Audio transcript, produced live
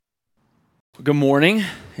Good morning.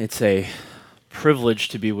 It's a privilege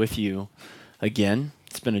to be with you again.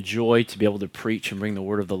 It's been a joy to be able to preach and bring the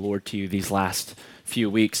word of the Lord to you these last few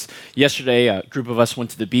weeks. Yesterday, a group of us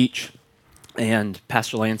went to the beach, and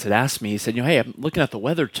Pastor Lance had asked me, he said, hey, I'm looking at the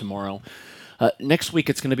weather tomorrow. Next week,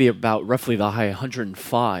 it's going to be about roughly the high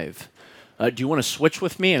 105. Do you want to switch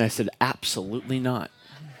with me? And I said, absolutely not.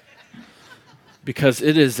 Because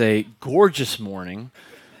it is a gorgeous morning.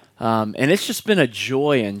 And it's just been a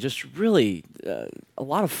joy and just really a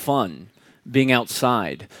lot of fun being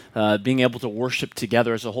outside, being able to worship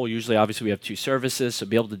together as a whole. Usually, obviously, we have two services, so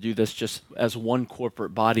be able to do this just as one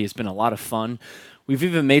corporate body has been a lot of fun. We've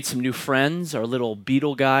even made some new friends, our little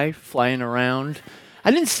beetle guy flying around.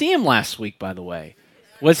 I didn't see him last week, by the way.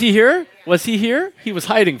 Was he here? Was he here? He was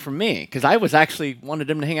hiding from me because I was actually wanted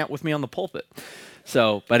him to hang out with me on the pulpit.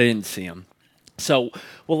 But I didn't see him. So,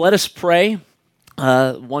 well, let us pray.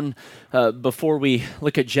 Before we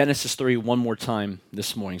look at Genesis 3 one more time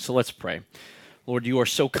this morning. So let's pray. Lord, you are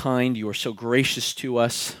so kind. You are so gracious to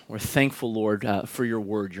us. We're thankful, Lord, for your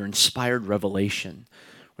word, your inspired revelation.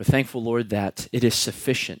 We're thankful, Lord, that it is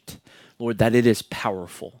sufficient. Lord, that it is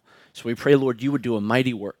powerful. So we pray, Lord, you would do a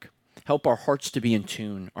mighty work. Help our hearts to be in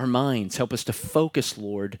tune, our minds. Help us to focus,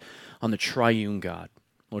 Lord, on the triune God.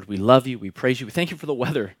 Lord, we love you. We praise you. We thank you for the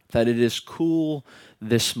weather, that it is cool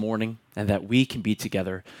this morning, and that we can be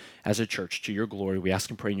together as a church to your glory. We ask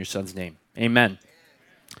and pray in your Son's name. Amen.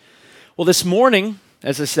 Well, this morning,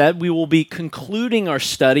 as I said, we will be concluding our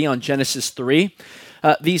study on Genesis 3.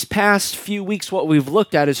 These past few weeks, what we've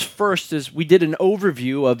looked at is we did an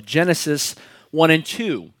overview of Genesis 1 and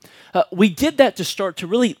 2. We did that to start to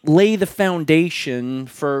really lay the foundation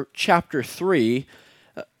for chapter 3,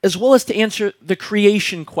 as well as to answer the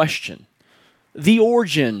creation question, the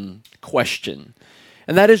origin question.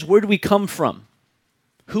 And that is, where do we come from?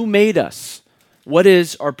 Who made us? What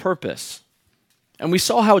is our purpose? And we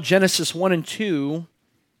saw how Genesis 1 and 2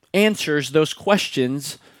 answers those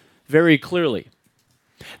questions very clearly.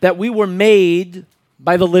 That we were made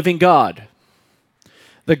by the living God,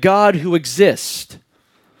 the God who exists,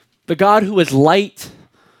 the God who is light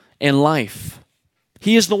and life.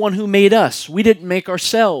 He is the one who made us. We didn't make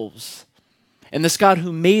ourselves. And this God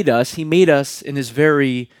who made us, he made us in his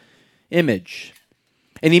very image.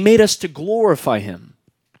 And he made us to glorify him.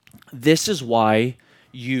 This is why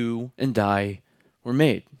you and I were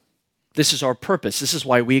made. This is our purpose. This is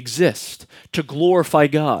why we exist, to glorify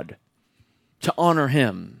God, to honor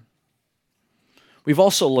him. We've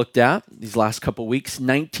also looked at, these last couple weeks,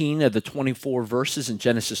 19 of the 24 verses in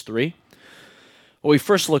Genesis 3. What we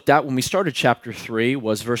first looked at when we started chapter 3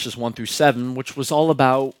 was verses 1 through 7, which was all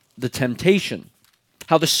about the temptation.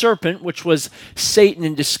 How the serpent, which was Satan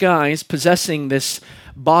in disguise, possessing this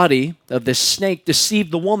body of this snake,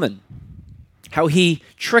 deceived the woman. How he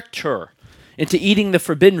tricked her into eating the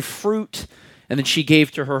forbidden fruit, and then she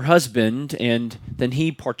gave to her husband, and then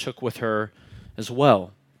he partook with her as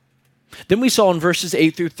well. Then we saw in verses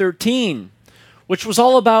 8 through 13, which was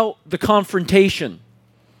all about the confrontation.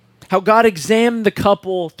 How God examined the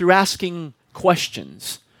couple through asking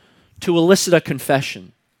questions to elicit a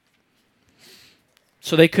confession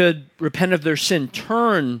so they could repent of their sin,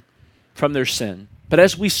 turn from their sin. But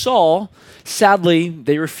as we saw, sadly,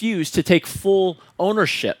 they refused to take full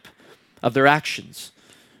ownership of their actions,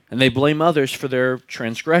 and they blame others for their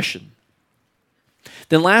transgression.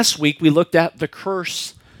 Then last week, we looked at the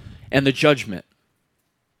curse and the judgment.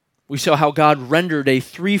 We saw how God rendered a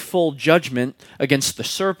threefold judgment against the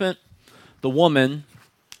serpent, the woman,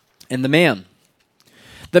 and the man.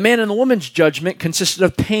 The man and the woman's judgment consisted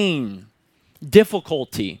of pain,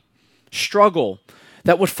 difficulty, struggle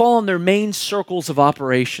that would fall on their main circles of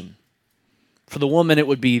operation. For the woman, it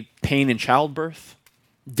would be pain in childbirth,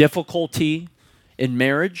 difficulty in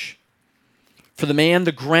marriage. For the man,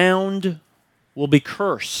 the ground will be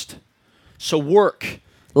cursed. So work,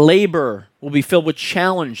 labor will be filled with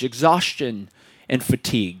challenge, exhaustion, and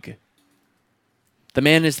fatigue. The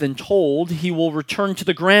man is then told he will return to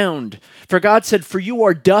the ground. For God said, "For you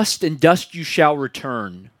are dust, and dust you shall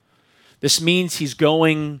return." This means he's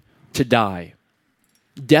going to die.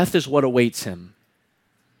 Death is what awaits him.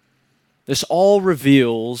 This all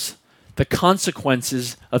reveals the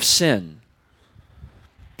consequences of sin.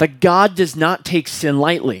 That God does not take sin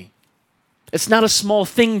lightly. It's not a small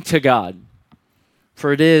thing to God,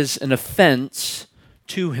 for it is an offense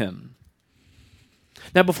to him.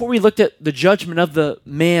 Now, before we looked at the judgment of the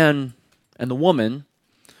man and the woman,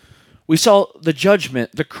 we saw the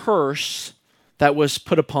judgment, the curse that was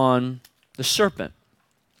put upon the serpent.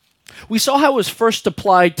 We saw how it was first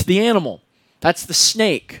applied to the animal. That's the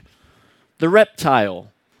snake, the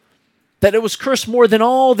reptile. That it was cursed more than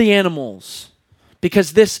all the animals.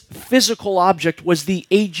 because this physical object was the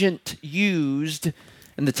agent used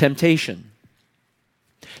in the temptation.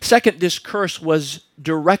 Second, this curse was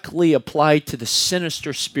directly applied to the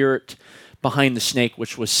sinister spirit behind the snake,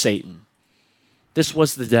 which was Satan. This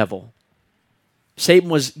was the devil. Satan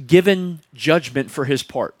was given judgment for his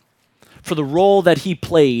part, for the role that he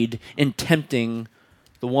played in tempting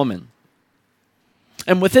the woman.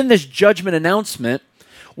 And within this judgment announcement,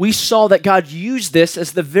 we saw that God used this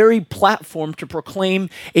as the very platform to proclaim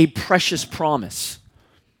a precious promise,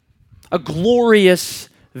 a glorious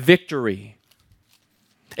victory,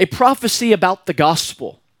 a prophecy about the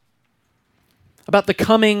gospel, about the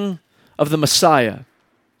coming of the Messiah,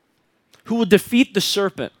 who will defeat the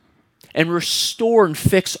serpent and restore and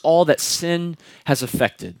fix all that sin has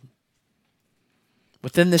affected.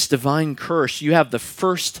 Within this divine curse, you have the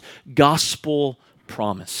first gospel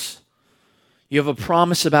promise. You have a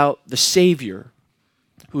promise about the Savior,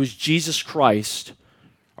 who is Jesus Christ,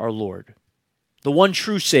 our Lord. The one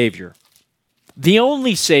true Savior. The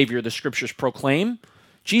only Savior, the Scriptures proclaim.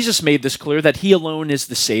 Jesus made this clear that He alone is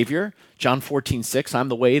the Savior. John 14:6, I'm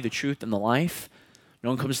the way, the truth, and the life.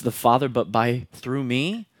 No one comes to the Father but through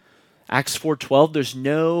me. Acts 4:12, there's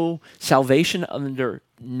no salvation under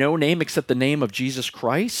no name except the name of Jesus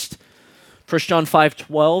Christ. 1 John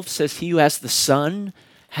 5:12 says, he who has the Son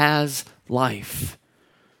has life.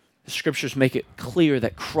 The Scriptures make it clear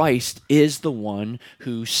that Christ is the one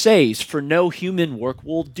who saves, for no human work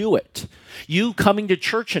will do it. You coming to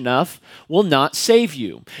church enough will not save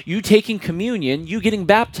you. You taking communion, you getting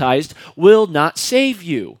baptized will not save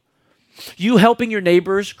you. You helping your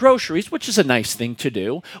neighbors groceries, which is a nice thing to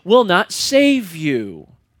do, will not save you.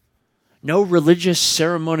 No religious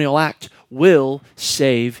ceremonial act will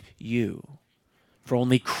save you, for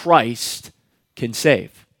only Christ can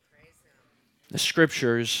save. The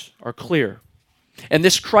Scriptures are clear. And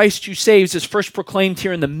this Christ who saves is first proclaimed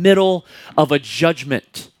here in the middle of a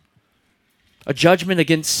judgment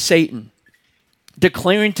against Satan,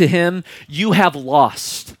 declaring to him, you have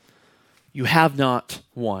lost, you have not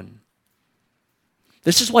won.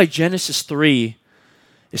 This is why Genesis 3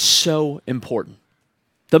 is so important.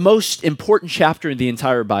 The most important chapter in the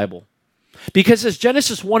entire Bible. Because as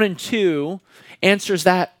Genesis 1 and 2 answers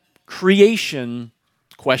that creation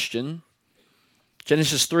question,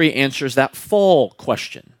 Genesis 3 answers that fall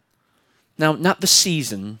question. Now, not the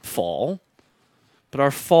season fall, but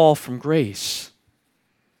our fall from grace.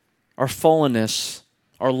 Our fallenness,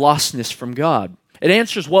 our lostness from God. It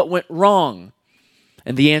answers what went wrong.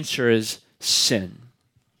 And the answer is sin.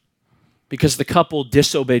 Because the couple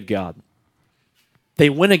disobeyed God. They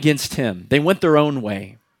went against Him. They went their own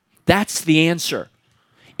way. That's the answer.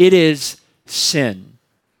 It is sin.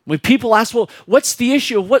 When people ask, well, what's the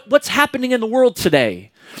issue? What's happening in the world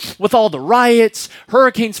today? With all the riots,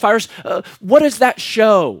 hurricanes, fires, what does that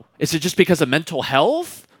show? Is it just because of mental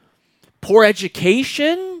health? Poor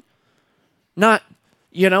education? Not,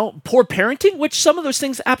 poor parenting? Which some of those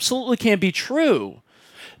things absolutely can be true.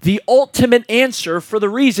 The ultimate answer for the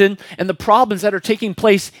reason and the problems that are taking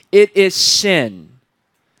place, it is sin.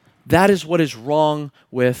 That is what is wrong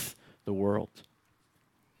with the world.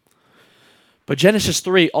 But Genesis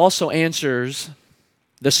 3 also answers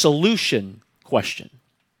the solution question.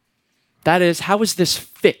 That is, how is this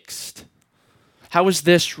fixed? How is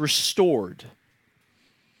this restored?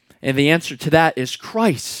 And the answer to that is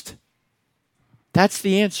Christ. That's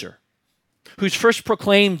the answer. Who's first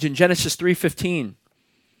proclaimed in Genesis 3:15.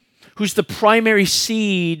 Who's the primary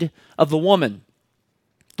seed of the woman.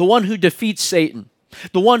 The one who defeats Satan.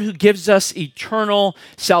 The one who gives us eternal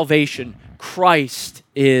salvation. Christ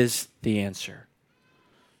is the answer.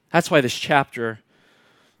 That's why this chapter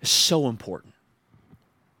is so important.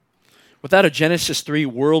 Without a Genesis 3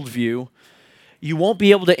 worldview, you won't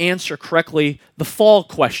be able to answer correctly the fall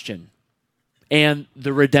question and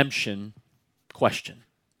the redemption question,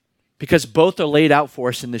 because both are laid out for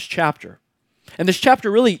us in this chapter. And this chapter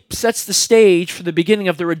really sets the stage for the beginning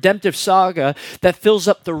of the redemptive saga that fills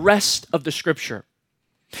up the rest of the Scripture.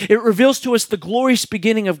 It reveals to us the glorious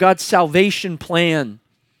beginning of God's salvation plan,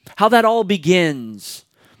 how that all begins,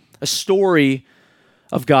 a story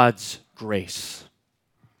of God's grace.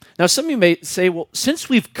 Now, some of you may say, well, since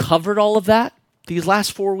we've covered all of that these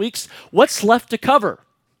last 4 weeks, what's left to cover?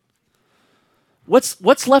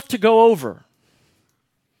 What's left to go over?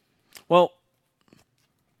 Well,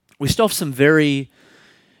 we still have some very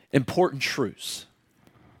important truths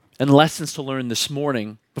and lessons to learn this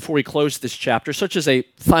morning before we close this chapter, such as a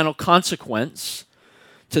final consequence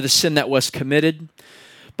to the sin that was committed.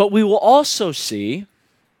 But we will also see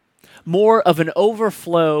more of an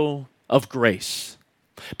overflow of grace.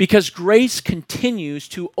 because grace continues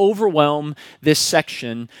to overwhelm this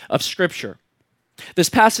section of Scripture. This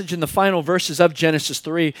passage in the final verses of Genesis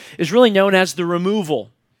 3 is really known as the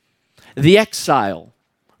removal, the exile,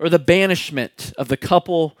 or the banishment of the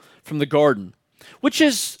couple from the garden, which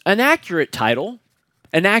is an accurate title,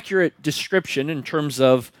 an accurate description in terms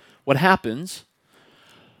of what happens.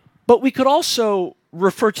 But we could also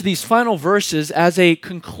refer to these final verses as a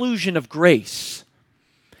conclusion of grace,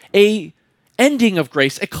 a ending of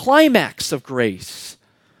grace, a climax of grace,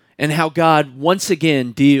 and how God once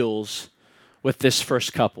again deals with this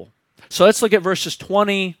first couple. So let's look at verses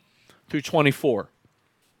 20 through 24.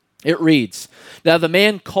 It reads, "Now the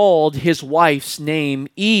man called his wife's name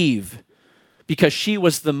Eve, because she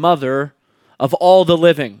was the mother of all the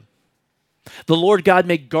living. The Lord God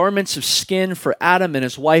made garments of skin for Adam and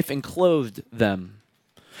his wife and clothed them.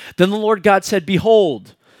 Then the Lord God said,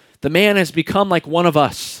 'Behold, the man has become like one of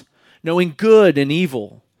us, knowing good and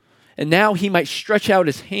evil. And now he might stretch out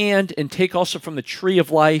his hand and take also from the tree of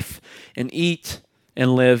life and eat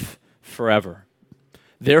and live forever.'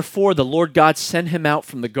 Therefore the Lord God sent him out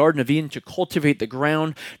from the Garden of Eden to cultivate the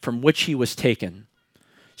ground from which he was taken.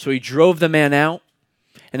 So he drove the man out,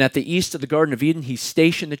 and at the east of the Garden of Eden he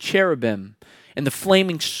stationed the cherubim and the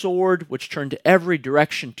flaming sword which turned to every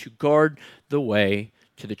direction to guard the way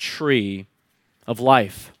to the tree of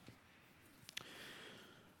life."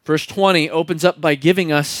 Verse 20 opens up by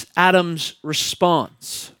giving us Adam's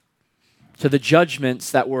response to the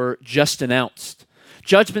judgments that were just announced.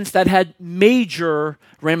 Judgments that had major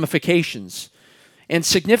ramifications and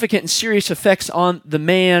significant and serious effects on the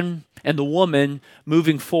man and the woman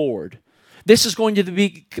moving forward. This is going to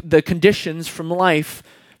be the conditions for life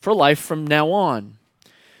from now on.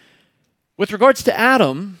 With regards to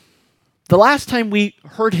Adam, the last time we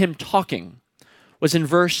heard him talking was in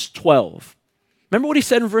verse 12. Remember what he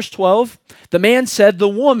said in verse 12? The man said, "The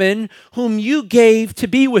woman whom you gave to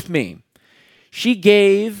be with me, she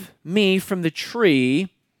gave me from the tree,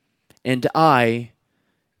 and I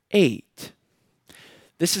ate."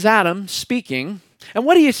 This is Adam speaking. And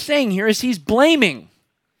what he is saying here is he's blaming.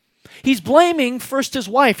 He's blaming first his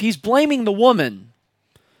wife. He's blaming the woman.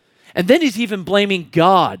 And then he's even blaming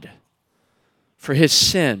God for his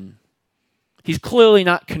sin. He's clearly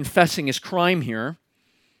not confessing his crime here,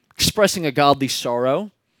 expressing a godly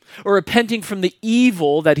sorrow, or repenting from the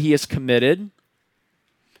evil that he has committed.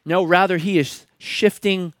 No, rather he is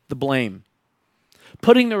shifting the blame,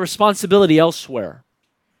 putting the responsibility elsewhere,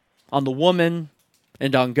 on the woman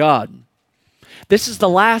and on God. This is the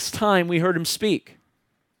last time we heard him speak.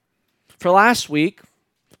 For last week,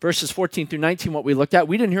 verses 14 through 19, what we looked at,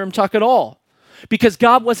 we didn't hear him talk at all, because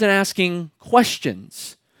God wasn't asking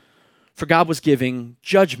questions, for God was giving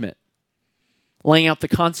judgment, laying out the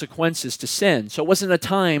consequences to sin. So it wasn't a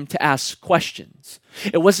time to ask questions.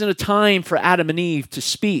 It wasn't a time for Adam and Eve to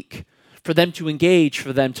speak, for them to engage,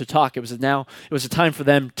 for them to talk. It was a time for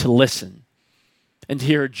them to listen and to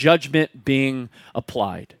hear judgment being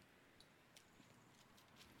applied.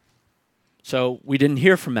 So we didn't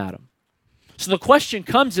hear from Adam. So the question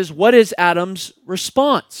comes is, what is Adam's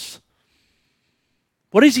response?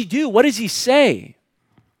 What does he do? What does he say?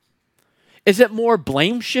 Is it more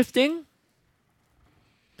blame shifting?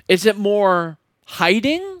 Is it more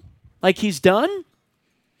hiding like he's done?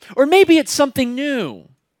 Or maybe it's something new.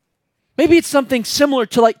 Maybe it's something similar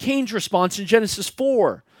to like Cain's response in Genesis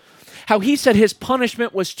 4. How he said his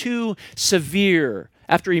punishment was too severe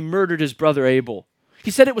after he murdered his brother Abel.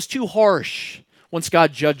 He said it was too harsh once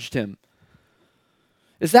God judged him.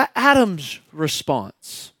 Is that Adam's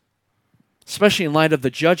response? Especially in light of the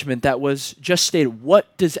judgment that was just stated.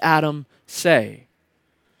 What does Adam say?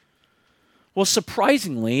 Well,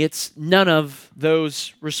 surprisingly, it's none of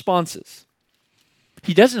those responses.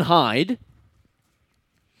 He doesn't hide.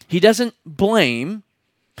 He doesn't blame.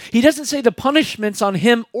 He doesn't say the punishments on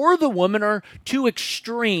him or the woman are too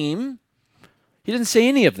extreme. He doesn't say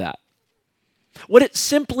any of that. What it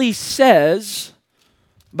simply says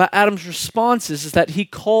about Adam's responses is that he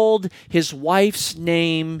called his wife's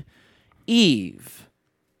name Eve.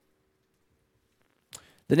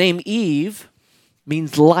 The name Eve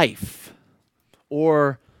means life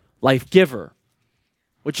or life giver,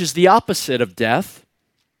 which is the opposite of death.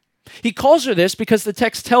 He calls her this because the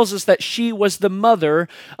text tells us that she was the mother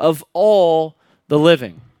of all the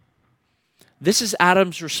living. This is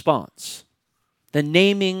Adam's response, the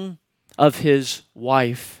naming of his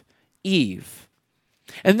wife Eve.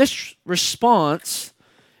 And this response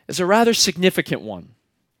is a rather significant one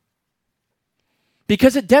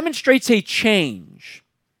because it demonstrates a change.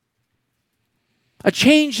 A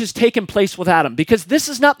change has taken place with Adam because this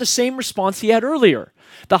is not the same response he had earlier.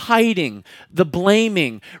 The hiding, the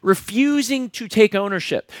blaming, refusing to take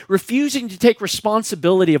ownership, refusing to take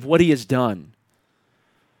responsibility of what he has done.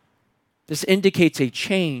 This indicates a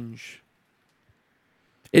change.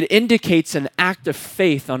 It indicates an act of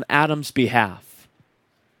faith on Adam's behalf.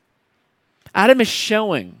 Adam is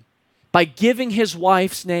showing, by giving his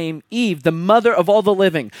wife's name, Eve, the mother of all the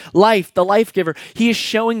living, life, the life giver, he is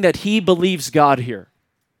showing that he believes God here.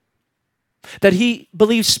 That he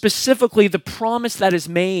believes specifically the promise that is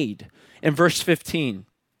made in verse 15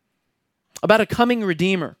 about a coming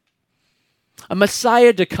Redeemer, a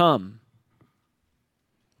Messiah to come,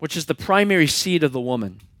 which is the primary seed of the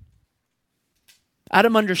woman.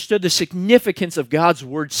 Adam understood the significance of God's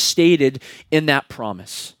word stated in that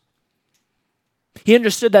promise. He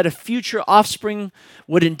understood that a future offspring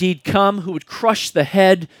would indeed come who would crush the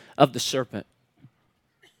head of the serpent.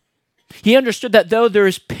 He understood that though there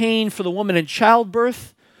is pain for the woman in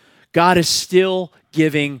childbirth, God is still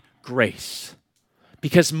giving grace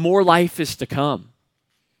because more life is to come.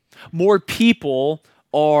 More people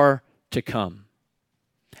are to come.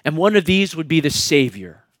 And one of these would be the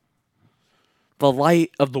Savior, the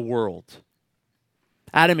light of the world.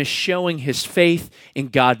 Adam is showing his faith in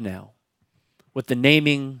God now with the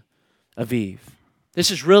naming of Eve.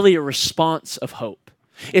 This is really a response of hope.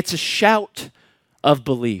 It's a shout of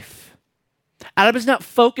belief. Adam is not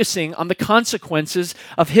focusing on the consequences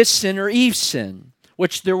of his sin or Eve's sin,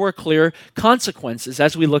 which there were clear consequences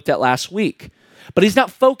as we looked at last week. But he's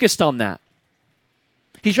not focused on that.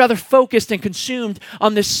 He's rather focused and consumed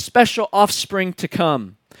on this special offspring to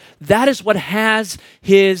come. That is what has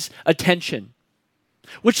his attention,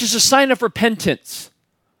 which is a sign of repentance.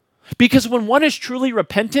 Because when one is truly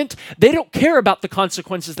repentant, they don't care about the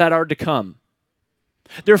consequences that are to come.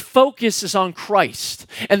 Their focus is on Christ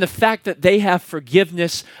and the fact that they have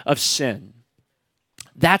forgiveness of sin.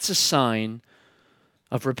 That's a sign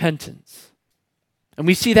of repentance. And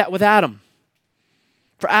we see that with Adam.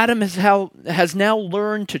 For Adam has now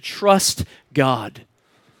learned to trust God.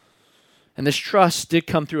 And this trust did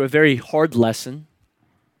come through a very hard lesson,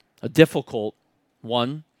 a difficult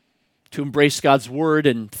one, to embrace God's word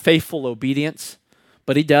and faithful obedience.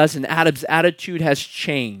 But he does, and Adam's attitude has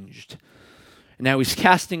changed. And now he's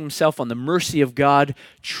casting himself on the mercy of God,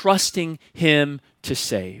 trusting him to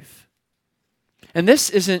save. And this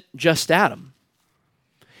isn't just Adam.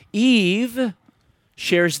 Eve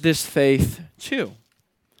shares this faith too.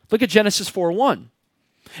 Look at Genesis 4:1.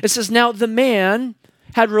 It says, now the man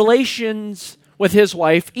had relations with his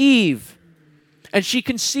wife Eve, and she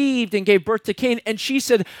conceived and gave birth to Cain, and she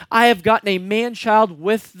said, I have gotten a man-child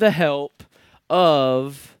with the help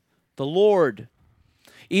of the Lord.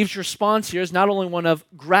 Eve's response here is not only one of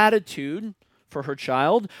gratitude for her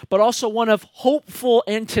child, but also one of hopeful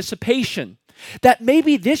anticipation that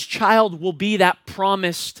maybe this child will be that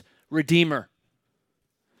promised Redeemer.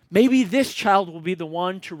 Maybe this child will be the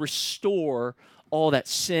one to restore all that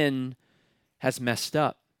sin has messed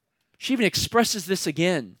up. She even expresses this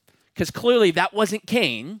again, because clearly that wasn't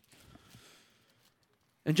Cain.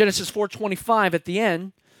 In Genesis 4:25, at the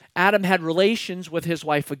end, Adam had relations with his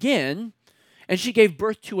wife again, and she gave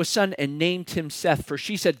birth to a son and named him Seth, for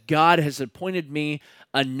she said, God has appointed me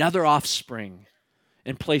another offspring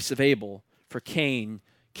in place of Abel, for Cain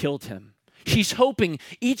killed him. She's hoping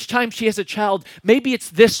each time she has a child, maybe it's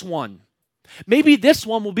this one. Maybe this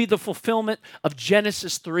one will be the fulfillment of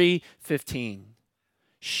Genesis 3:15.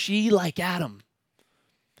 She, like Adam,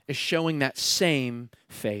 is showing that same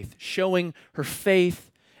faith, showing her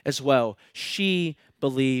faith as well. She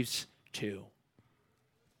believes too.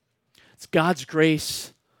 It's God's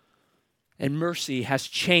grace and mercy has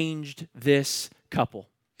changed this couple,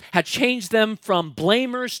 had changed them from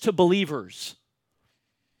blamers to believers,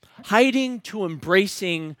 hiding to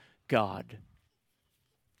embracing God.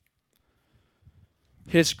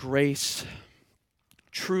 His grace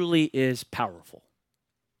truly is powerful.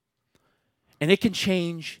 And it can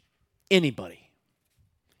change anybody.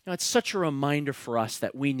 It's such a reminder for us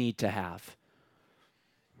that we need to have.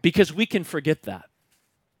 Because we can forget that.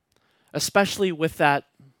 Especially with that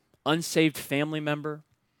unsaved family member,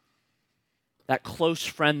 that close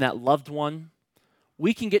friend, that loved one.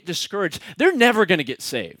 We can get discouraged. They're never going to get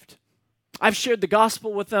saved. I've shared the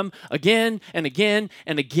gospel with them again and again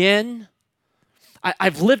and again.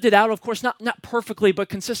 I've lived it out, of course, not perfectly, but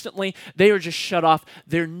consistently. They are just shut off.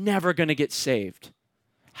 They're never going to get saved.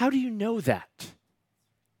 How do you know that?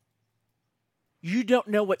 You don't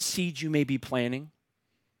know what seeds you may be planting.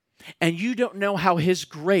 And you don't know how His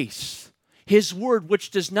grace, His word,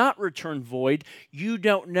 which does not return void, you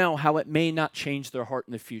don't know how it may not change their heart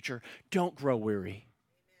in the future. Don't grow weary.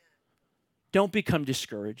 Don't become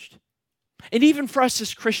discouraged. And even for us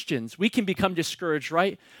as Christians, we can become discouraged,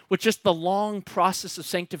 right? With just the long process of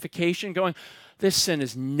sanctification, going, this sin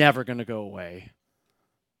is never going to go away.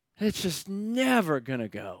 It's just never going to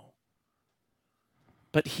go.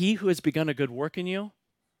 But he who has begun a good work in you,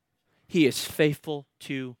 he is faithful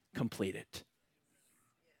to complete it.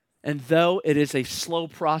 And though it is a slow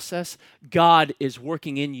process, God is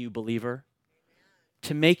working in you, believer,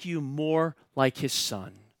 to make you more like his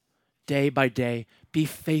Son. Day by day, be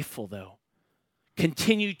faithful though.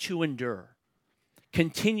 Continue to endure.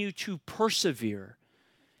 Continue to persevere.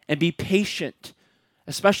 And be patient,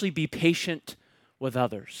 especially be patient with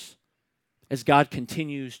others as God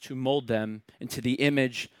continues to mold them into the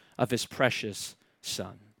image of his precious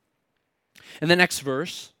Son. In the next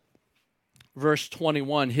verse, verse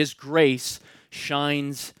 21, his grace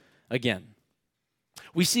shines again.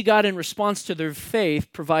 We see God in response to their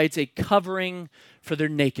faith provides a covering for their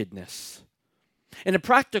nakedness. In a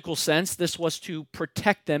practical sense, this was to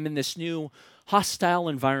protect them in this new hostile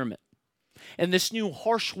environment, in this new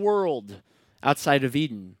harsh world outside of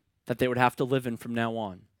Eden that they would have to live in from now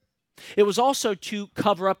on. It was also to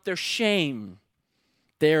cover up their shame,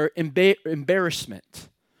 their embarrassment.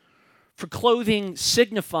 For clothing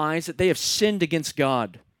signifies that they have sinned against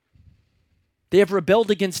God. They have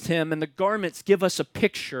rebelled against him, and the garments give us a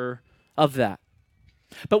picture of that.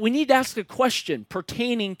 But we need to ask a question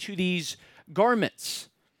pertaining to these garments.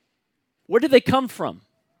 Where did they come from?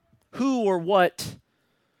 Who or what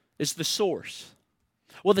is the source?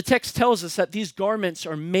 Well, the text tells us that these garments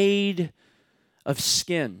are made of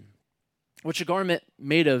skin, which a garment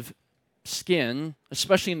made of skin,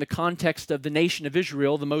 especially in the context of the nation of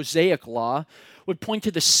Israel, the Mosaic law, would point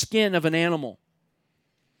to the skin of an animal,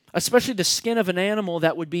 especially the skin of an animal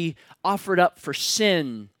that would be offered up for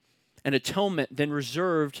sin and atonement, then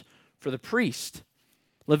reserved for the priest.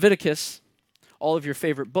 Leviticus, all of your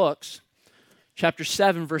favorite books, chapter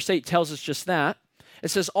 7, verse 8 tells us just that. It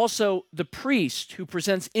says, also, the priest who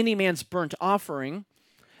presents any man's burnt offering,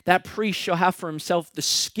 that priest shall have for himself the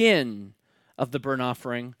skin of the burnt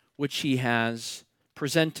offering which he has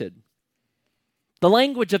presented. The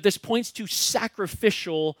language of this points to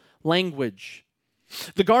sacrificial language.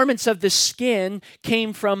 The garments of the skin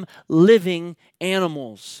came from living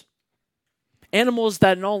animals. Animals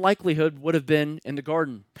that in all likelihood would have been in the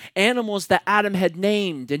garden. Animals that Adam had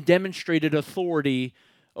named and demonstrated authority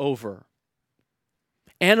over.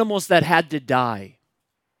 Animals that had to die.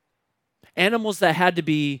 Animals that had to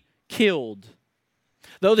be killed.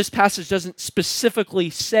 Though this passage doesn't specifically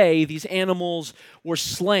say these animals were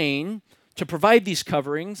slain to provide these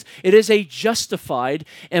coverings, it is a justified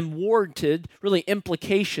and warranted, really,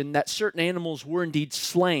 implication that certain animals were indeed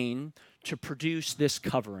slain to produce this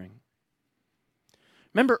covering.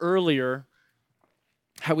 Remember earlier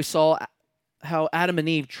how we saw how Adam and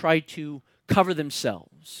Eve tried to cover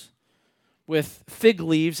themselves with fig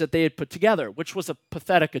leaves that they had put together, which was a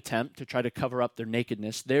pathetic attempt to try to cover up their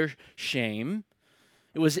nakedness, their shame.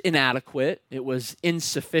 It was inadequate. It was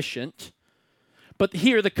insufficient. But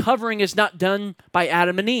here, the covering is not done by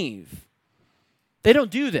Adam and Eve. They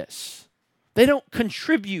don't do this. They don't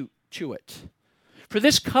contribute to it. For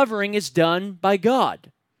this covering is done by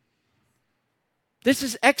God. This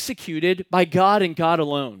is executed by God and God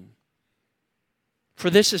alone. For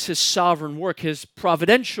this is his sovereign work, his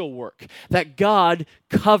providential work, that God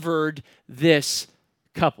covered this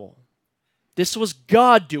couple. This was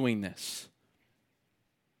God doing this.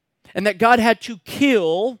 And that God had to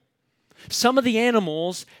kill some of the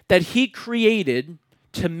animals that he created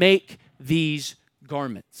to make these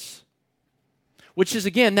garments. Which is,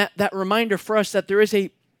 again, that reminder for us that there is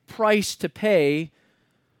a price to pay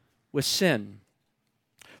with sin.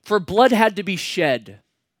 For blood had to be shed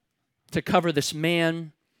to cover this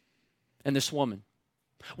man and this woman.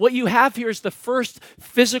 What you have here is the first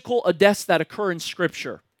physical deaths that occur in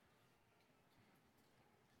Scripture.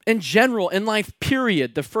 In general, in life,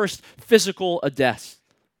 period, the first physical deaths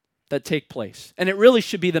that take place. And it really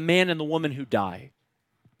should be the man and the woman who die.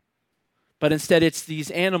 But instead, it's these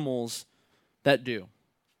animals that do.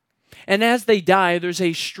 And as they die, there's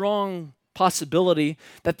a strong possibility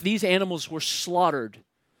that these animals were slaughtered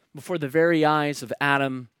before the very eyes of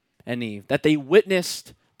Adam and Eve, that they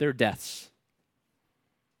witnessed their deaths.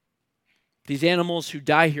 These animals who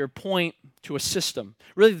die here point to a system,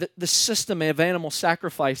 really the system of animal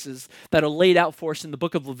sacrifices that are laid out for us in the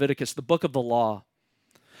book of Leviticus, the book of the law.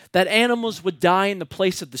 That animals would die in the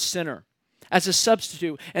place of the sinner as a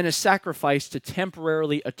substitute and a sacrifice to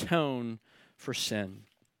temporarily atone for sin.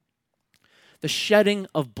 The shedding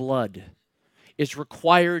of blood is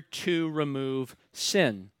required to remove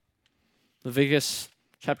sin. Leviticus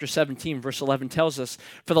chapter 17, verse 11 tells us,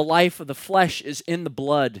 "For the life of the flesh is in the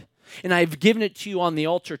blood, and I have given it to you on the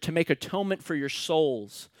altar to make atonement for your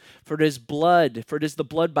souls. For it is the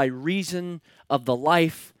blood by reason of the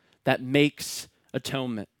life that makes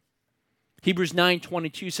atonement." Hebrews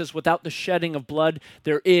 9:22 says, "Without the shedding of blood,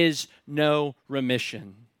 there is no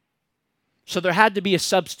remission." So there had to be a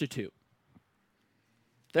substitute.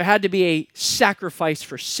 There had to be a sacrifice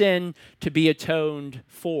for sin to be atoned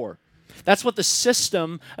for. That's what the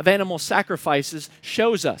system of animal sacrifices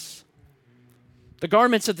shows us. The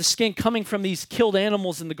garments of the skin coming from these killed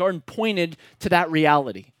animals in the garden pointed to that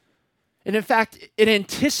reality. And in fact, it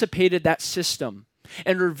anticipated that system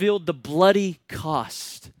and revealed the bloody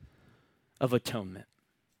cost of atonement.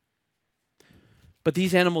 But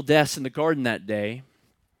these animal deaths in the garden that day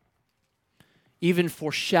even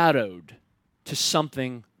foreshadowed to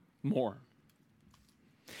something more.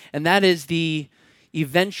 And that is the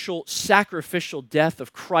eventual sacrificial death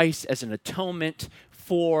of Christ as an atonement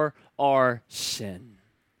for our sin.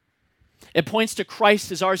 It points to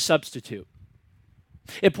Christ as our substitute.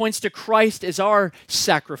 It points to Christ as our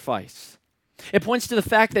sacrifice. It points to the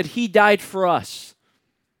fact that he died for us,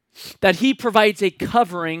 that he provides a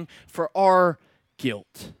covering for our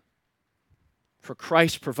guilt. For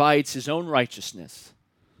Christ provides his own righteousness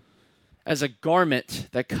as a garment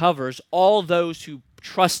that covers all those who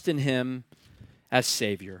trust in him as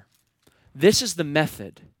Savior. This is the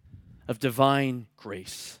method of divine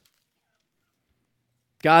grace.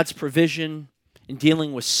 God's provision in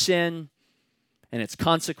dealing with sin and its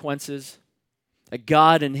consequences, that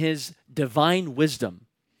God in his divine wisdom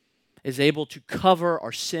is able to cover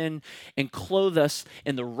our sin and clothe us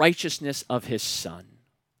in the righteousness of his Son.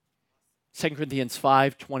 2 Corinthians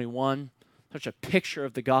 5:21, such a picture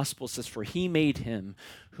of the gospel, says, "For he made him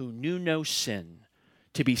who knew no sin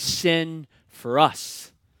to be sin for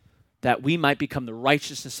us, that we might become the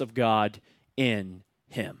righteousness of God in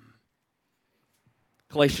him."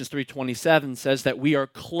 Galatians 3:27 says that we are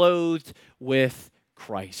clothed with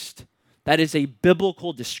Christ. That is a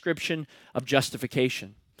biblical description of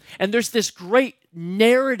justification. And there's this great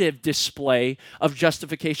narrative display of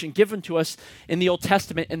justification given to us in the Old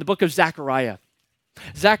Testament in the book of Zechariah.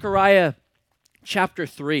 Zechariah chapter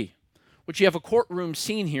 3, which you have a courtroom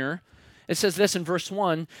scene here. It says this in verse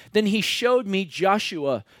 1, "Then he showed me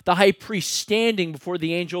Joshua, the high priest, standing before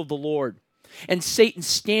the angel of the Lord, and Satan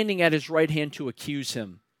standing at his right hand to accuse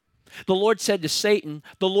him. The Lord said to Satan,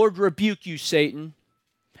 'The Lord rebuke you, Satan.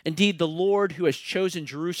 Indeed, the Lord who has chosen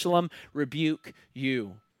Jerusalem rebuke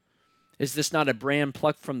you. Is this not a brand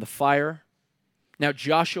plucked from the fire?' Now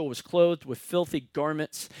Joshua was clothed with filthy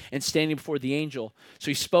garments and standing before the angel.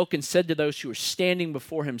 So he spoke and said to those who were standing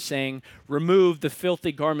before him, saying, 'Remove the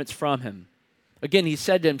filthy garments from him.' Again, he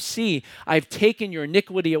said to him, 'See, I have taken your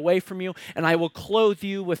iniquity away from you, and I will clothe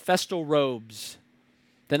you with festal robes.'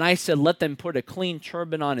 Then I said, 'Let them put a clean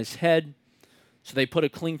turban on his head.' So they put a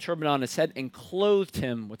clean turban on his head and clothed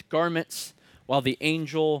him with garments, while the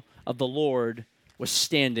angel of the Lord was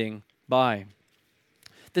standing by."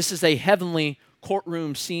 This is a heavenly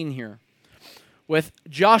courtroom scene here, with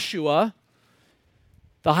Joshua,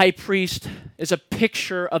 the high priest, is a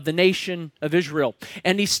picture of the nation of Israel.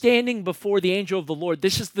 And he's standing before the angel of the Lord.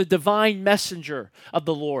 This is the divine messenger of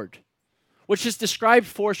the Lord, which is described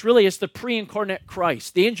for us really as the pre-incarnate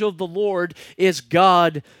Christ. The angel of the Lord is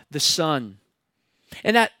God the Son.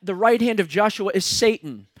 And at the right hand of Joshua is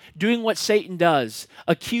Satan, doing what Satan does,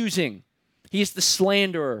 accusing. He's the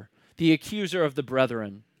slanderer, the accuser of the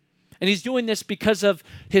brethren. And he's doing this because of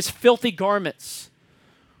his filthy garments,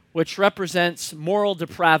 which represents moral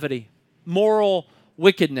depravity, moral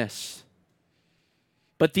wickedness.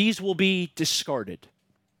 But these will be discarded.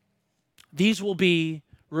 These will be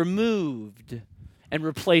removed and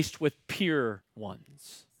replaced with pure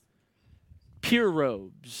ones. Pure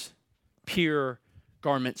robes, pure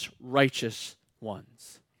garments, righteous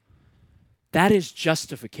ones. That is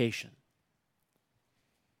justification.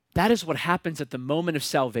 That is what happens at the moment of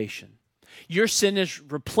salvation. Your sin is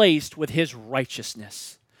replaced with his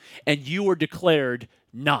righteousness, and you are declared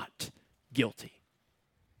not guilty.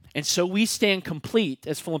 And so we stand complete,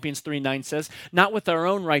 as Philippians 3:9 says, not with our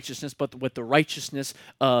own righteousness, but with the righteousness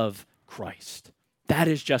of Christ. That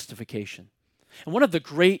is justification. And one of the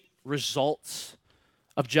great results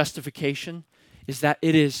of justification is that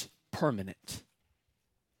it is permanent.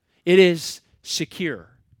 It is secure.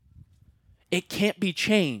 It can't be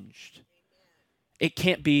changed. It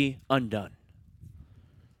can't be undone.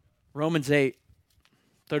 Romans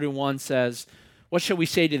 8:31 says, "What shall we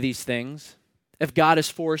say to these things? If God is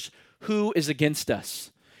for us, who is against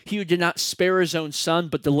us? He who did not spare his own son,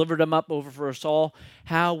 but delivered him up over for us all,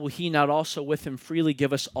 how will he not also with him freely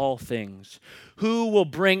give us all things? Who will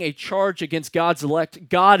bring a charge against God's elect?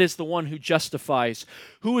 God is the one who justifies.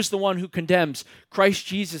 Who is the one who condemns? Christ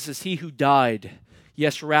Jesus is he who died.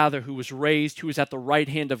 Yes, rather, who was raised, who is at the right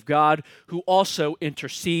hand of God, who also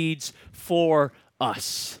intercedes for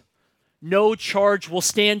us. No charge will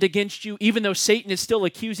stand against you, even though Satan is still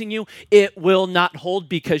accusing you. It will not hold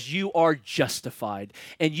because you are justified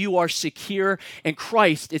and you are secure. And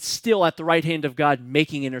Christ is still at the right hand of God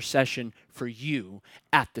making intercession for you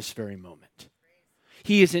at this very moment.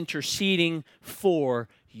 He is interceding for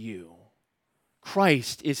you.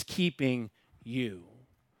 Christ is keeping you.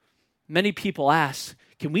 Many people ask,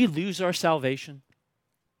 can we lose our salvation?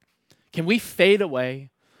 Can we fade away?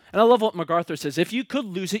 And I love what MacArthur says. If you could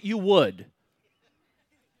lose it, you would.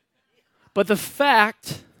 But the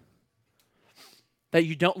fact that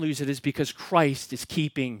you don't lose it is because Christ is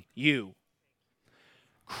keeping you.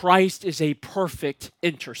 Christ is a perfect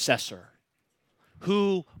intercessor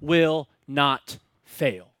who will not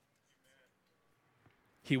fail.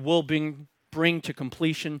 He will bring to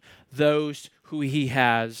completion those who he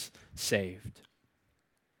has saved.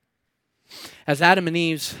 As Adam and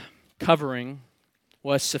Eve's covering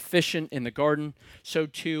was sufficient in the garden, so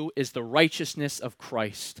too is the righteousness of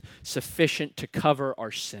Christ sufficient to cover our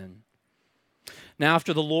sin. Now,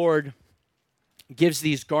 after the Lord gives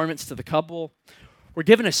these garments to the couple, we're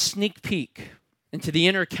given a sneak peek into the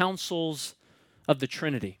inner counsels of the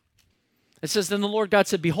Trinity. It says, then the Lord God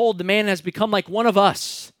said, behold, the man has become like one of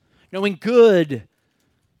us, knowing good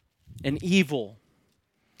and evil.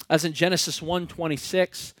 As in Genesis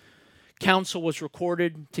 1:26, counsel was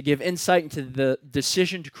recorded to give insight into the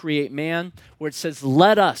decision to create man, where it says,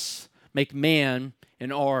 let us make man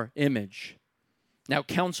in our image. Now,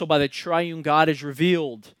 counsel by the triune God is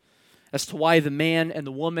revealed as to why the man and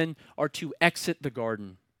the woman are to exit the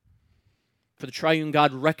garden. For the triune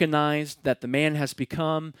God recognized that the man has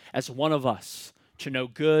become as one of us, to know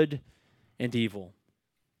good and evil.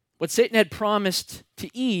 What Satan had promised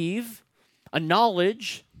to Eve, a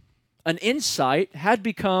knowledge, an insight, had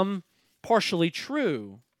become partially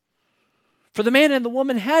true. For the man and the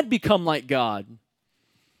woman had become like God.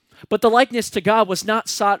 But the likeness to God was not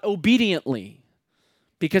sought obediently,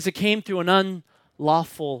 because it came through an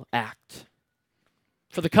unlawful act.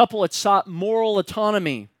 For the couple, it sought moral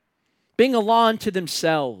autonomy, being a law unto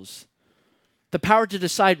themselves, the power to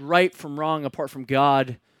decide right from wrong apart from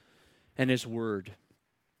God and his word.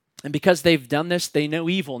 And because they've done this, they know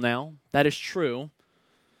evil now. That is true.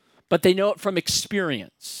 But they know it from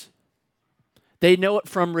experience. They know it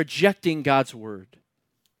from rejecting God's word.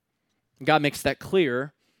 And God makes that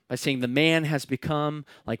clear by saying the man has become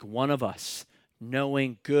like one of us,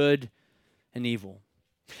 knowing good and evil.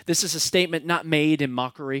 This is a statement not made in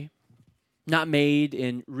mockery, not made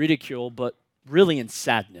in ridicule, but really in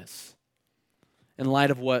sadness in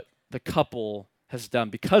light of what the couple has done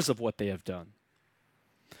because of what they have done.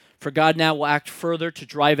 For God now will act further to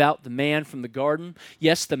drive out the man from the garden.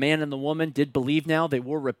 Yes, the man and the woman did believe now. They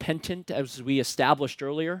were repentant, as we established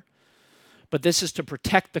earlier. But this is to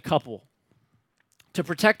protect the couple, to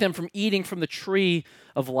protect them from eating from the tree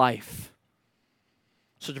of life.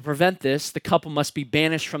 So to prevent this, the couple must be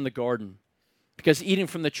banished from the garden, because eating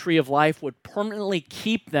from the tree of life would permanently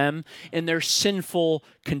keep them in their sinful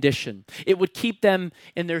condition. It would keep them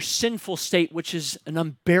in their sinful state, which is an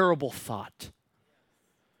unbearable thought.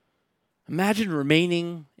 Imagine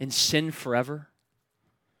remaining in sin forever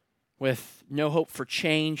with no hope for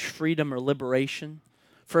change, freedom, or liberation.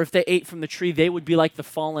 For if they ate from the tree, they would be like the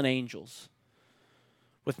fallen angels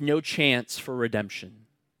with no chance for redemption.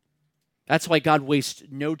 That's why God wastes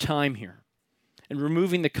no time here in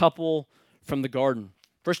removing the couple from the garden.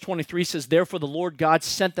 Verse 23 says, therefore the Lord God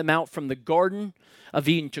sent them out from the garden of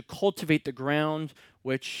Eden to cultivate the ground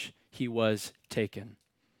which he was taken.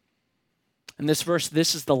 In this verse,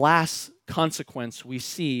 this is the last consequence we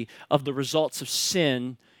see of the results of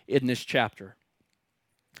sin in this chapter.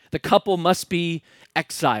 The couple must be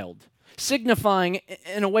exiled, signifying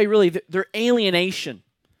in a way really their alienation,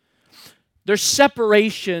 their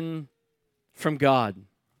separation from God.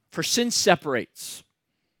 For sin separates.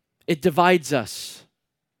 It divides us,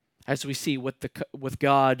 as we see with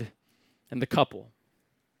God and the couple.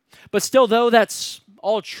 But still, though that's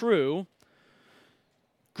all true,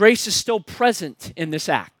 grace is still present in this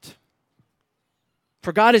act.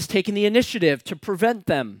 For God has taken the initiative to prevent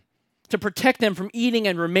them, to protect them from eating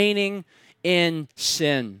and remaining in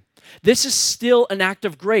sin. This is still an act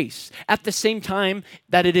of grace at the same time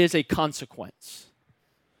that it is a consequence.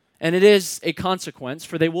 And it is a consequence,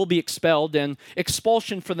 for they will be expelled, and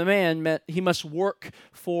expulsion for the man meant he must work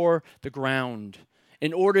for the ground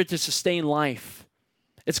in order to sustain life.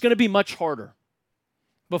 It's going to be much harder.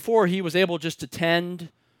 Before, he was able just to tend,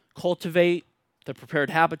 cultivate the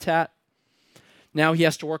prepared habitat. Now he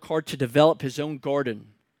has to work hard to develop his own garden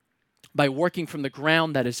by working from the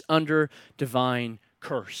ground that is under divine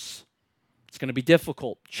curse. It's going to be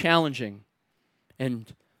difficult, challenging,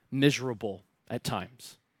 and miserable at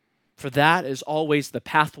times. For that is always the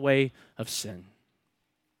pathway of sin.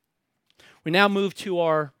 We now move to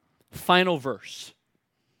our final verse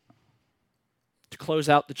to close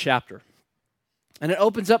out the chapter. And it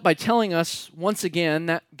opens up by telling us once again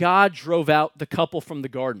that God drove out the couple from the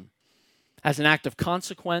garden as an act of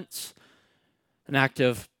consequence, an act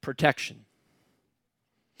of protection.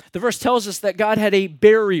 The verse tells us that God had a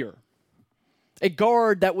barrier, a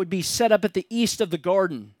guard that would be set up at the east of the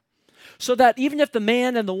garden, so that even if the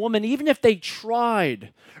man and the woman, even if they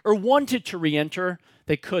tried or wanted to re-enter,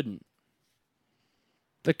 they couldn't.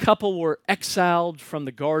 The couple were exiled from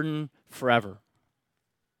the garden forever.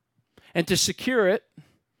 And to secure it,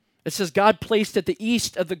 it says God placed at the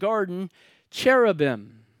east of the garden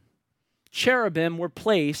cherubim. Cherubim were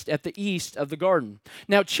placed at the east of the garden.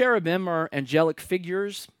 Now, cherubim are angelic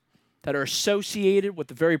figures that are associated with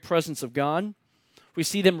the very presence of God. We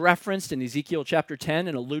see them referenced in Ezekiel chapter 10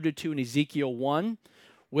 and alluded to in Ezekiel 1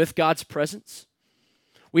 with God's presence.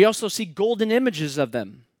 We also see golden images of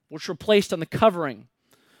them, which were placed on the covering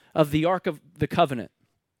of the Ark of the Covenant,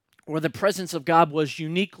 where the presence of God was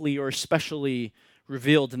uniquely or especially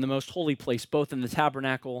revealed in the most holy place, both in the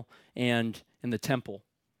tabernacle and in the temple.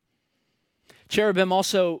 Cherubim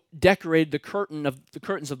also decorated the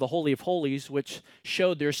curtains of the Holy of Holies, which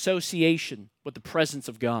showed their association with the presence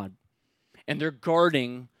of God and their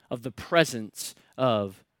guarding of the presence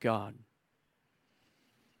of God.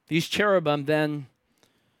 These cherubim then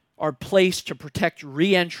are placed to protect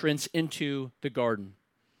re-entrance into the garden,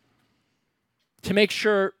 to make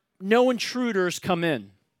sure no intruders come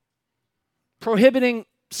in, prohibiting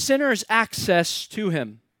sinners access to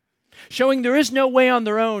him, showing there is no way on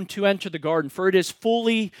their own to enter the garden, for it is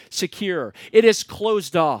fully secure. It is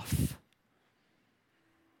closed off.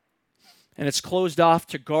 And it's closed off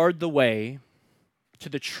to guard the way to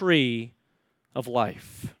the tree of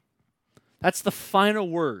life. That's the final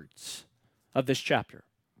words of this chapter.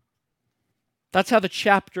 That's how the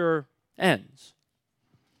chapter ends,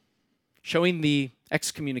 showing the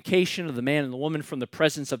excommunication of the man and the woman from the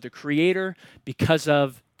presence of the Creator because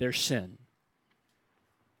of their sin.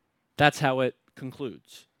 That's how it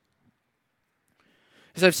concludes.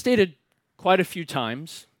 As I've stated quite a few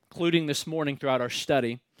times, including this morning throughout our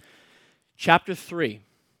study, chapter 3,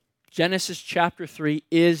 Genesis chapter 3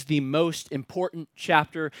 is the most important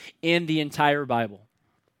chapter in the entire Bible.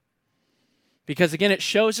 Because again, it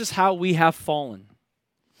shows us how we have fallen.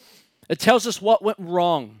 It tells us what went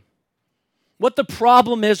wrong, what the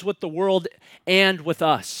problem is with the world and with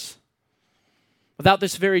us. Without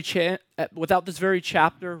this very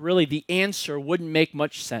chapter, really the answer wouldn't make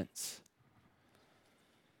much sense.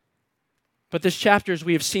 But this chapter, as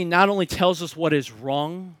we have seen, not only tells us what is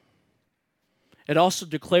wrong, it also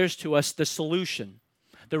declares to us the solution,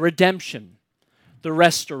 the redemption, the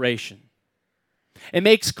restoration. It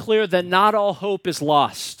makes clear that not all hope is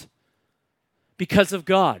lost because of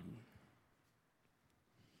God,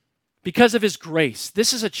 because of His grace.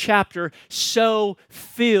 This is a chapter so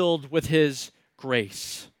filled with His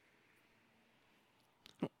grace.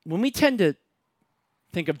 When we tend to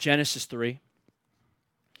think of Genesis 3,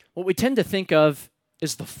 what we tend to think of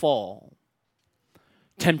is the fall,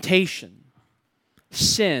 temptation,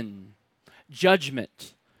 sin,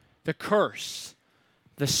 judgment, the curse,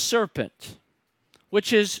 the serpent,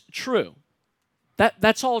 which is true.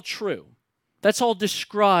 That's all true. That's all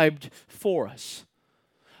described for us.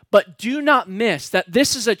 But do not miss that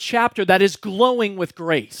this is a chapter that is glowing with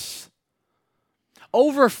grace,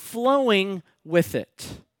 overflowing with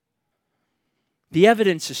it. The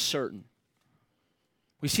evidence is certain.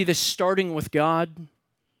 We see this starting with God,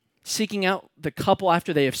 seeking out the couple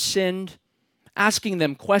after they have sinned, asking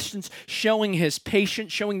them questions, showing His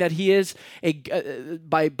patience, showing that He is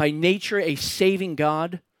by nature a saving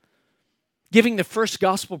God, giving the first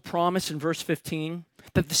gospel promise in verse 15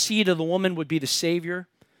 that the seed of the woman would be the Savior,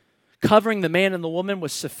 covering the man and the woman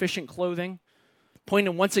with sufficient clothing,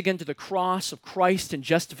 pointing once again to the cross of Christ and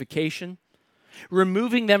justification,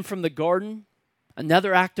 removing them from the garden,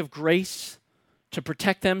 another act of grace to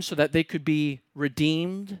protect them so that they could be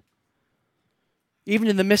redeemed. Even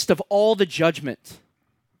in the midst of all the judgment,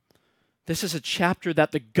 this is a chapter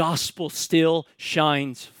that the gospel still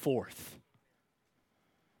shines forth.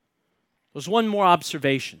 There's one more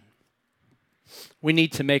observation we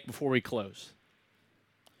need to make before we close.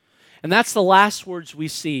 And that's the last words we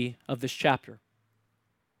see of this chapter.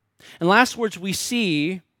 And last words we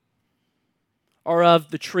see are of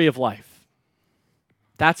the tree of life.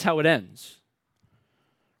 That's how it ends.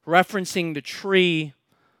 Referencing the tree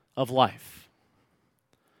of life.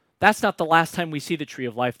 That's not the last time we see the tree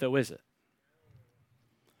of life, though, is it?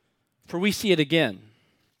 For we see it again.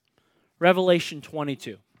 Revelation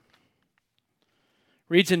 22.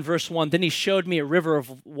 Reads in verse 1, "Then he showed me a river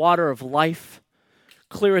of water of life,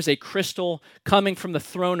 clear as a crystal, coming from the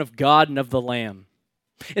throne of God and of the Lamb.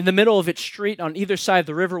 In the middle of its street, on either side of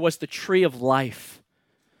the river, was the tree of life,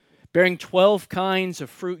 bearing 12 kinds of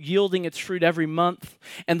fruit, yielding its fruit every month.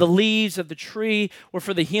 And the leaves of the tree were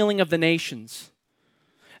for the healing of the nations.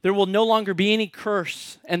 There will no longer be any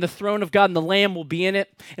curse, and the throne of God and the Lamb will be in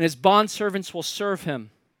it, and his bondservants will serve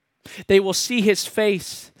him. They will see his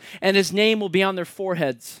face, and his name will be on their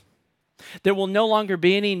foreheads. There will no longer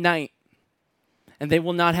be any night, and they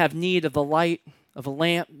will not have need of the light of a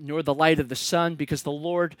lamp, nor the light of the sun, because the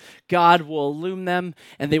Lord God will illumine them,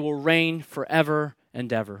 and they will reign forever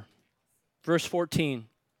and ever." Verse 14,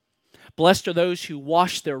 "Blessed are those who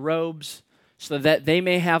wash their robes, so that they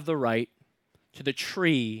may have the right to the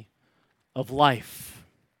tree of life."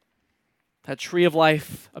 That tree of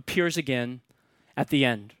life appears again at the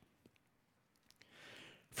end.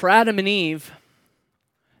 For Adam and Eve,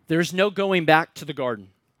 there's no going back to the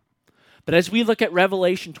garden. But as we look at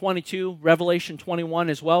Revelation 22, Revelation 21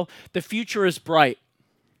 as well, the future is bright.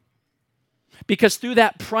 Because through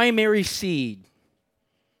that primary seed,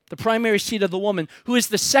 the primary seed of the woman, who is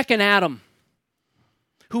the second Adam,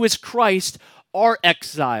 who is Christ, our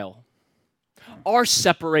exile, our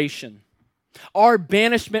separation, our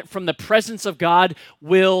banishment from the presence of God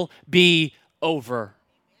will be over.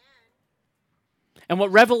 And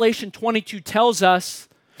what Revelation 22 tells us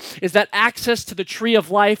is that access to the tree of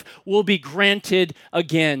life will be granted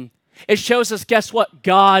again. It shows us, guess what?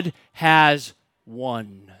 God has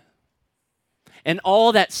won. And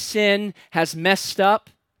all that sin has messed up,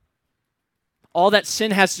 all that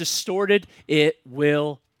sin has distorted, it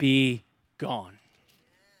will be gone.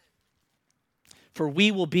 For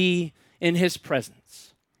we will be in his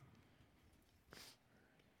presence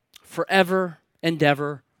forever and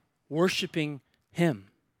ever, worshiping him.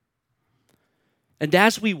 And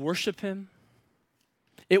as we worship him,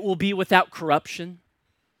 it will be without corruption.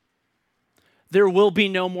 There will be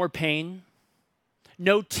no more pain,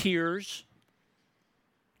 no tears,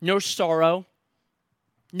 no sorrow,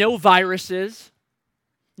 no viruses,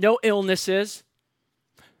 no illnesses,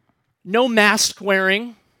 no mask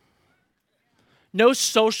wearing, no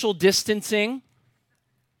social distancing,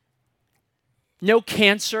 no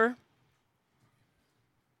cancer,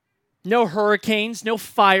 no hurricanes, no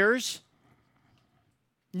fires,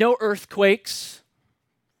 no earthquakes,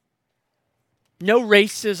 no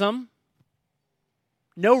racism,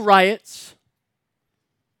 no riots,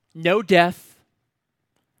 no death,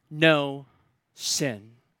 no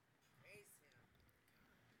sin.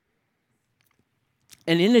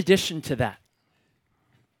 And in addition to that,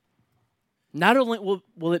 not only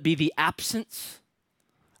will it be the absence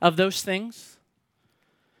of those things,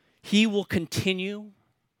 he will continue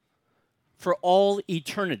for all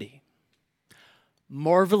eternity,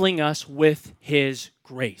 marveling us with his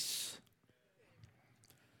grace.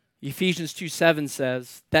 Ephesians 2:7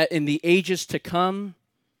 says that in the ages to come,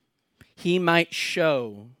 he might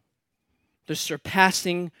show the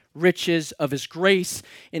surpassing riches of his grace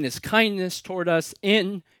in his kindness toward us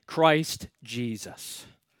in Christ Jesus.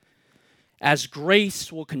 As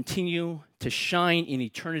grace will continue to shine in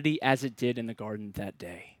eternity as it did in the garden that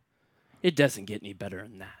day. It doesn't get any better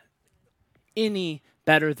than that. Any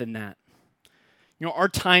better than that. You know, our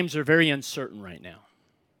times are very uncertain right now.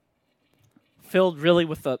 Filled really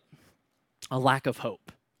with a lack of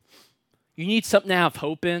hope. You need something to have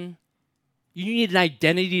hope in. You need an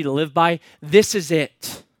identity to live by. This is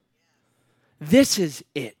it. This is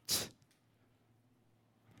it.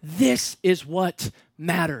 This is what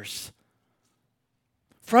matters.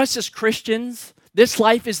 For us as Christians, this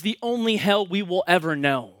life is the only hell we will ever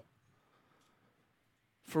know.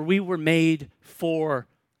 For we were made for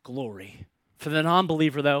glory. For the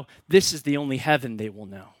non-believer, though, this is the only heaven they will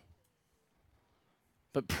know.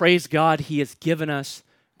 But praise God, he has given us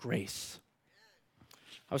grace.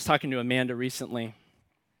 I was talking to Amanda recently,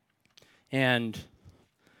 and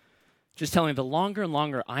just telling her the longer and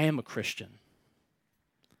longer I am a Christian,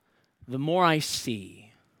 the more I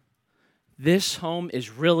see this home is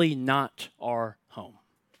really not our home.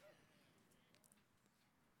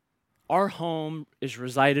 our home is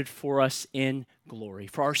resided for us in glory,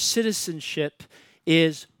 for our citizenship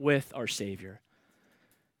is with our Savior.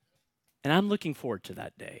 And I'm looking forward to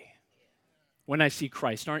that day when I see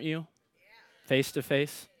Christ, aren't you? Face to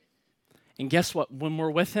face. And guess what? When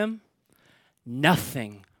we're with him,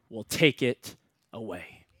 nothing will take it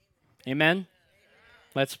away. Amen?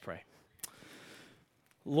 Let's pray.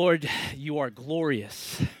 Lord, you are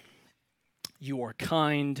glorious. You are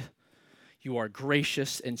kind. You are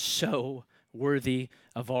gracious and so worthy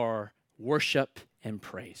of our worship and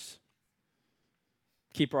praise.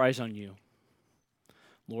 Keep our eyes on you.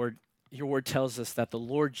 Lord, your word tells us that the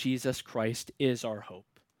Lord Jesus Christ is our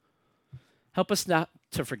hope. Help us not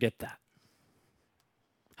to forget that.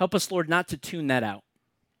 Help us, Lord, not to tune that out.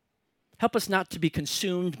 Help us not to be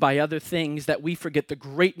consumed by other things that we forget the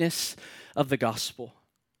greatness of the gospel.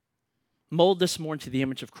 Mold us more into the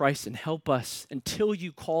image of Christ and help us until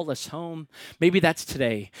you call us home. Maybe that's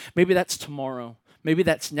today. Maybe that's tomorrow. Maybe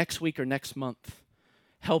that's next week or next month.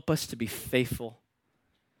 Help us to be faithful,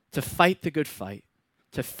 to fight the good fight,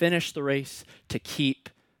 to finish the race, to keep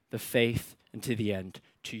the faith unto the end.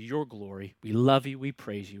 To your glory, we love you, we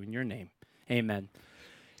praise you in your name. Amen.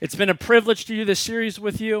 It's been a privilege to do this series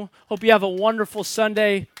with you. Hope you have a wonderful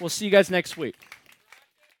Sunday. We'll see you guys next week.